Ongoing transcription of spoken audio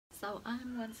So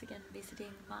I'm once again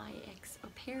visiting my ex-au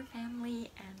pair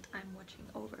family, and I'm watching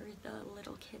over the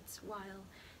little kids while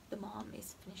the mom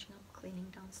is finishing up cleaning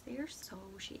downstairs. So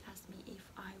she asked me if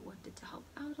I wanted to help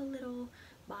out a little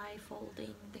by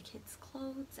folding the kids'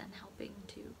 clothes and helping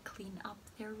to clean up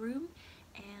their room.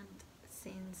 And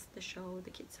since the show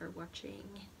the kids are watching,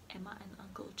 Emma and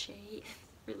Uncle Jay, is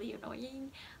really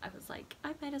annoying, I was like,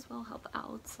 I might as well help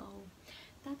out. So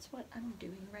that's what I'm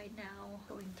doing right now,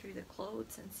 going through the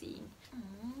clothes and seeing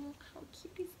how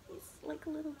cute is this, like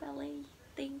a little ballet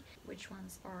thing, which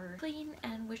ones are clean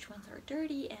and which ones are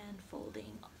dirty, and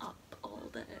folding up all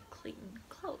the clean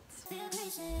clothes.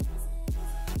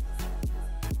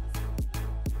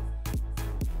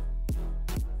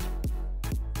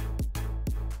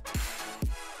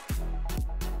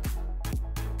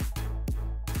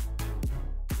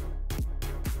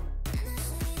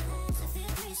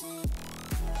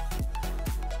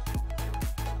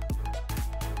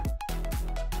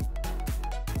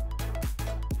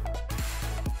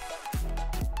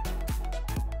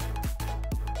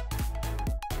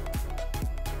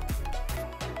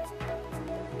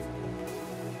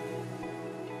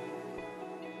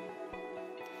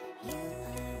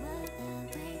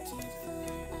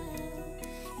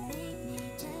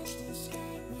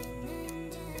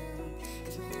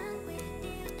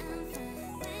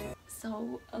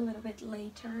 So a little bit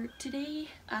later today,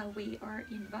 we are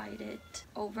invited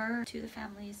over to the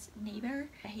family's neighbor.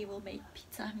 He will make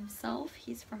pizza himself.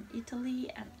 He's from Italy,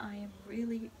 and I am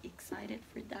really excited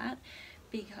for that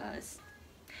because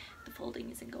the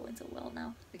folding isn't going so well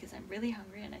now, because I'm really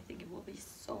hungry and I think it will be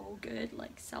so good,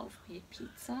 like self-made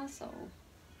pizza. So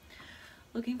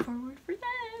looking forward for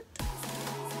that.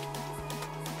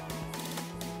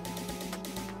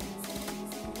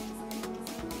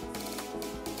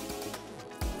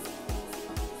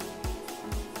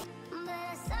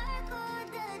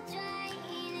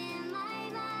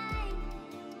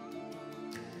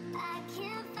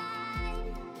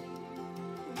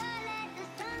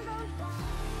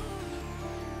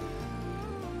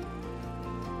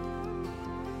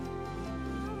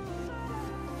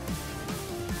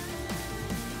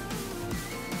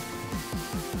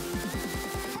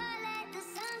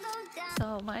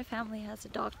 So my family has a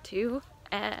dog too,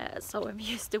 so I'm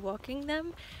used to walking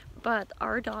them, but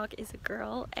our dog is a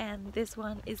girl and this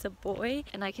one is a boy,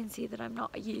 and I can see that I'm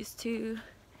not used to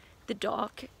the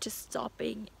dog just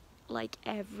stopping like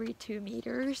every 2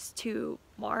 meters to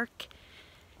mark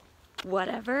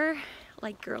whatever.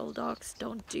 Like girl dogs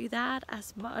don't do that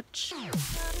as much.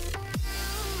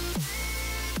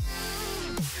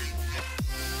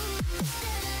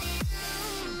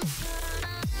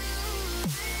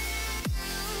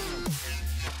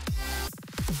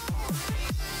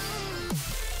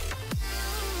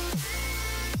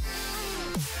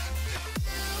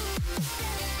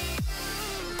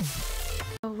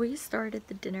 We started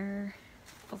the dinner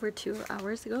over 2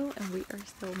 hours ago and we are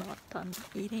still not done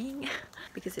eating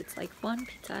because it's like one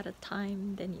pizza at a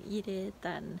time, then you eat it,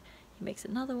 then he makes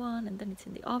another one, and then it's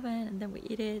in the oven, and then we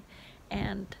eat it,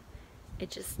 and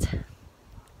it's just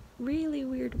really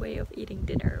weird way of eating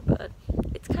dinner, but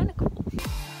it's kind of cool.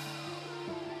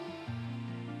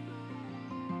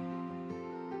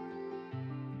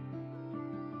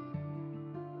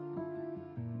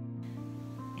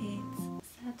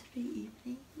 Saturday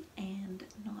evening and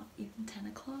not even 10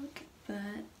 o'clock,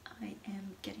 but I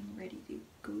am getting ready to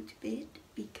go to bed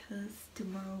because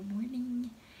tomorrow morning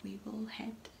we will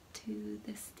head to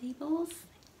the stables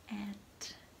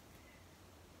at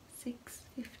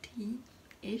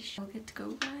 6:15-ish. I'll get to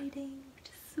go riding, which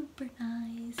is super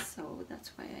nice, so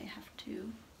that's why I have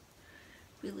to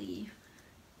really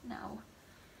now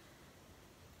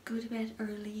go to bed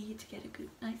early to get a good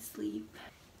night's sleep.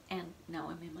 And now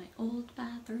I'm in my old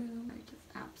bathroom. I just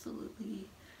absolutely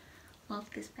love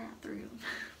this bathroom.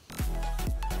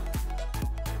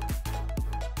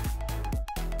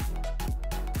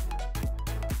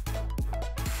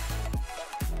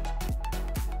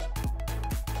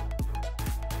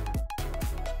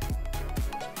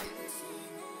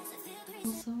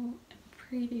 Also, I'm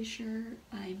pretty sure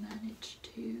I managed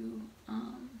to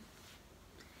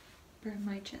burn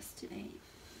my chest today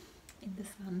in the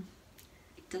sun.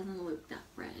 Doesn't look that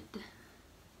red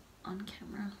on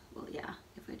camera. Well, yeah,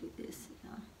 if I do this,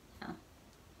 yeah.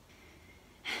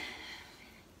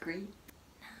 Great.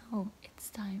 Now it's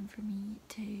time for me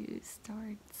to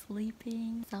start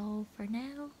sleeping. So for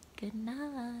now, good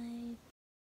night.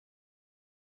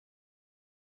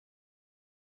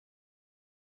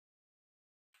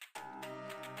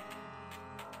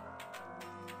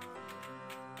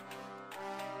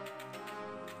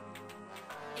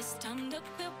 It's time to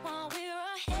quit while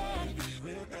we're ahead.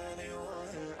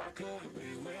 could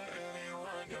be with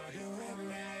anyone, you're here with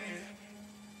me.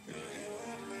 You're here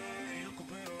with me. You could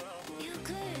be around. You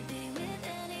could be with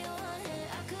anyone,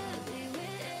 I could be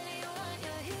with anyone.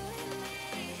 You're here with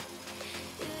me.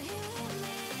 You're here with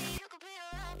me. You could be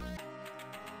around.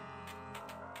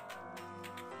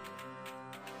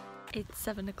 It's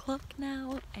 7 o'clock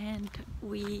now, and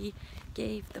we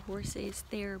gave the horses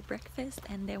their breakfast,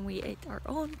 and then we ate our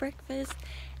own breakfast,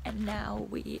 and now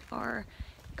we are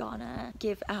gonna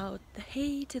give out the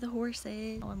hay to the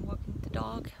horses. Now I'm walking the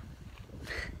dog,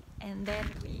 and then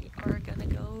we are gonna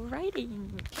go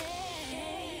riding.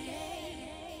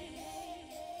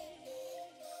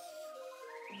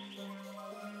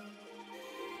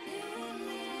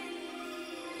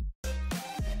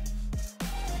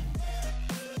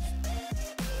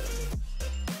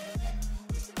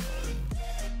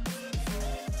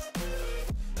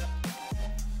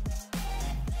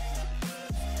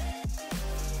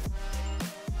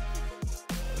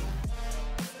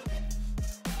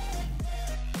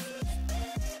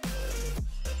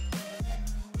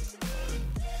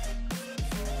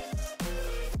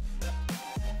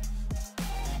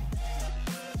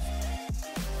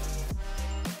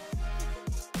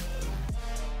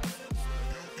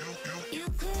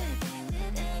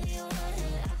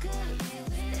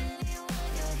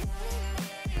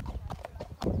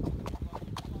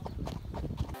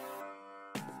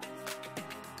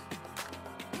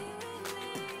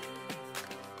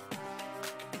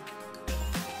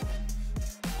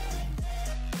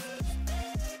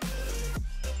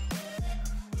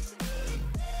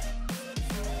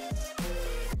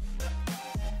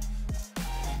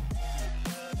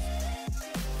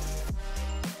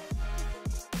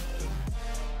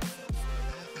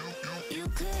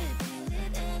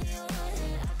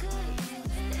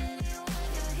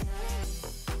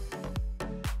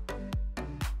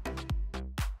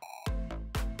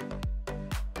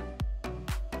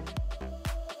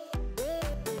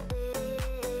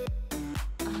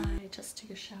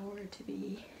 Took a shower to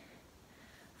be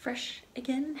fresh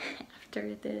again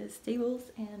after the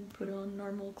stables and put on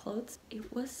normal clothes.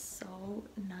 It was so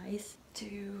nice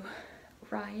to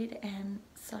ride, and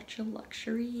such a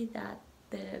luxury that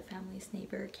the family's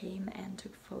neighbor came and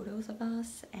took photos of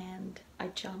us, and I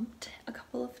jumped a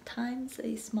couple of times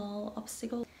a small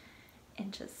obstacle,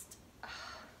 and just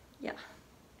yeah,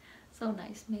 so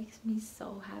nice. Makes me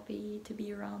so happy to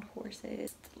be around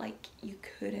horses. Like, you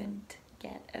couldn't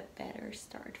get a better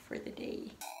start for the day.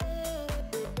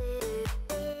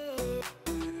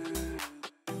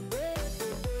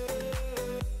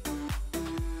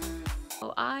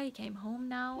 So I came home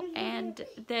now, and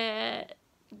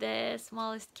the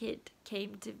smallest kid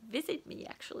came to visit me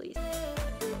actually.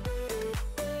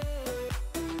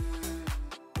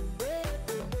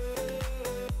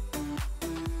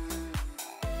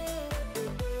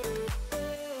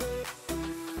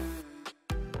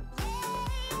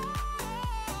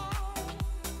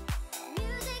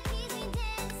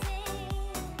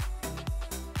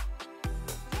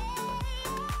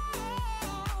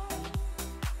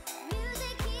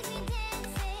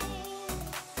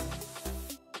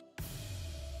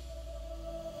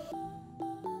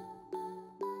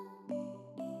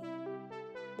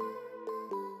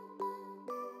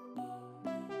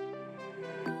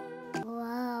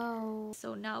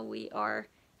 So now we are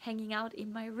hanging out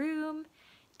in my room,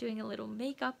 doing a little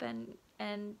makeup and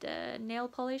nail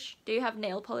polish. Do you have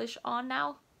nail polish on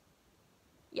now?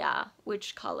 Yeah,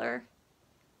 which color?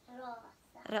 Rosa.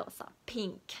 Rosa,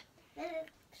 pink.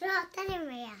 Pratar du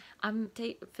med? I'm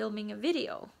filming a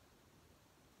video.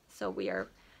 So we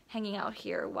are hanging out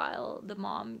here while the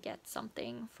mom gets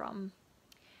something from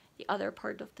the other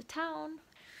part of the town.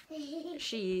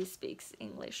 She speaks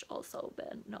English also,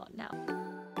 but not now.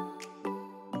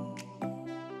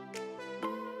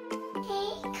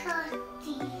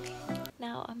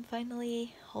 Now I'm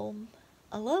finally home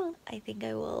alone. I think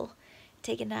I will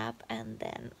take a nap, and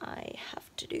then I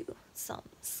have to do some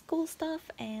school stuff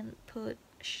and put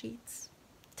sheets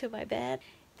to my bed.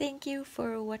 Thank you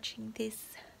for watching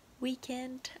this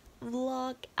weekend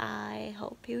vlog. I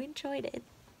hope you enjoyed it.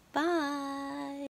 Bye!